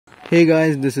Hey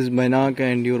guys, this is Mainak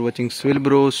and you're watching Civil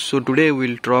Bros. So today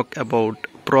we'll talk about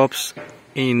props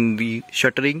in the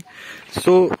shuttering.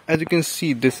 So as you can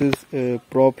see, this is a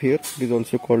prop here. It is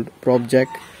also called prop jack.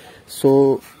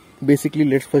 So basically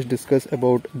let's first discuss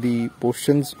about the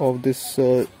portions of this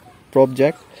prop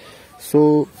jack.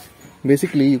 So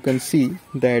basically you can see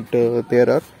that there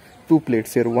are two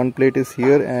plates here. One plate is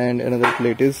here and another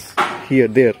plate is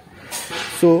there.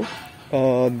 So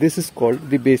this is called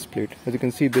the base plate. As you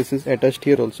can see, this is attached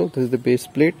here also. This is the base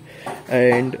plate,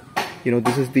 and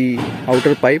this is the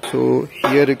outer pipe. So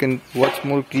here you can watch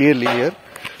more clearly here.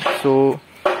 So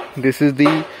this is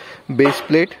the base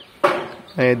plate,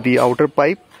 the outer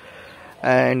pipe,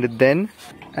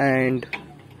 and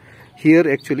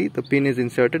here actually the pin is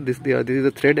inserted. This is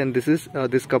the thread, and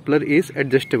this coupler is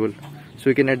adjustable. So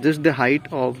you can adjust the height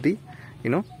of the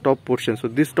top portion. So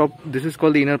this is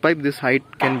called the inner pipe. This height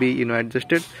can be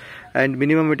adjusted, and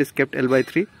minimum it is kept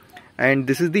L/3, and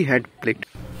this is the head plate.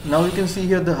 Now you can see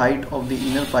here the height of the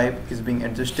inner pipe is being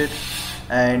adjusted,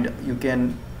 and you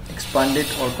can expand it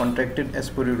or contract it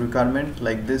as per your requirement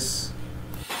like this.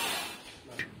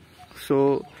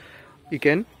 So you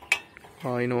can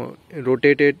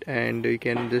rotate it, and you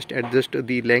can just adjust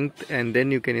the length, and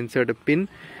then you can insert a pin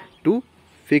to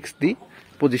fix the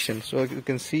position. So you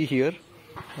can see here,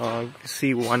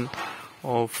 see one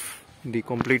of the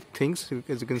complete things.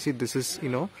 As you can see, this is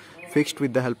fixed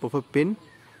with the help of a pin.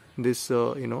 This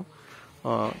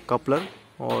coupler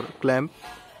or clamp,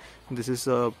 this is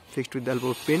fixed with the help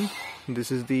of a pin.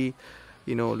 This is the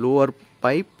lower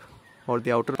pipe or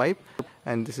the outer pipe,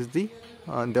 and this is the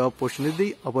upper portion is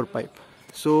the upper pipe.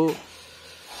 So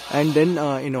and then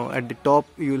at the top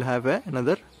you will have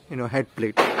another head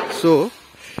plate. So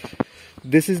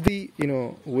this is the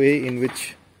way in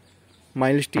which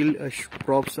mild steel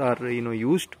props are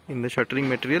used in the shuttering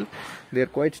material. They are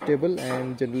quite stable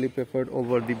and generally preferred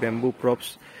over the bamboo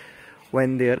props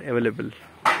when they are available.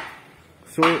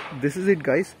 So this is it,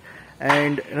 guys.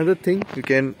 And another thing you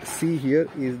can see here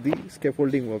is the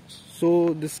scaffolding works.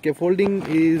 So this scaffolding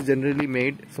is generally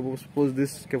made. Suppose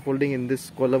this scaffolding in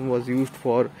this column was used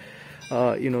for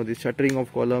the shuttering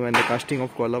of column and the casting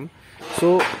of column.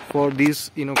 So for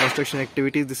these construction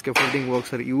activities, the scaffolding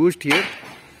works are used here.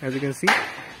 As you can see,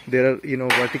 there are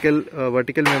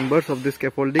vertical members of the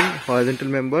scaffolding, horizontal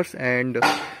members, and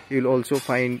you'll also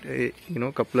find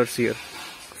couplers here.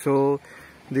 So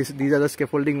these are the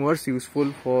scaffolding works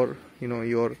useful for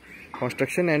your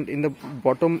construction. And in the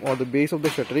bottom or the base of the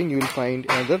shuttering, you will find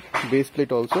another base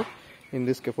plate also in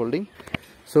this scaffolding.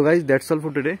 So guys, that's all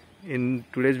for today. In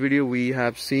today's video we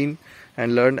have seen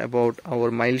and learned about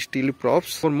our mild steel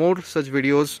props. For more such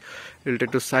videos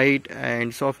related to site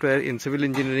and software in civil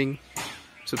engineering,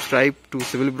 subscribe to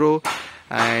Civil Bro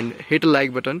and hit a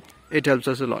like button. It helps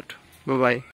us a lot. Bye bye.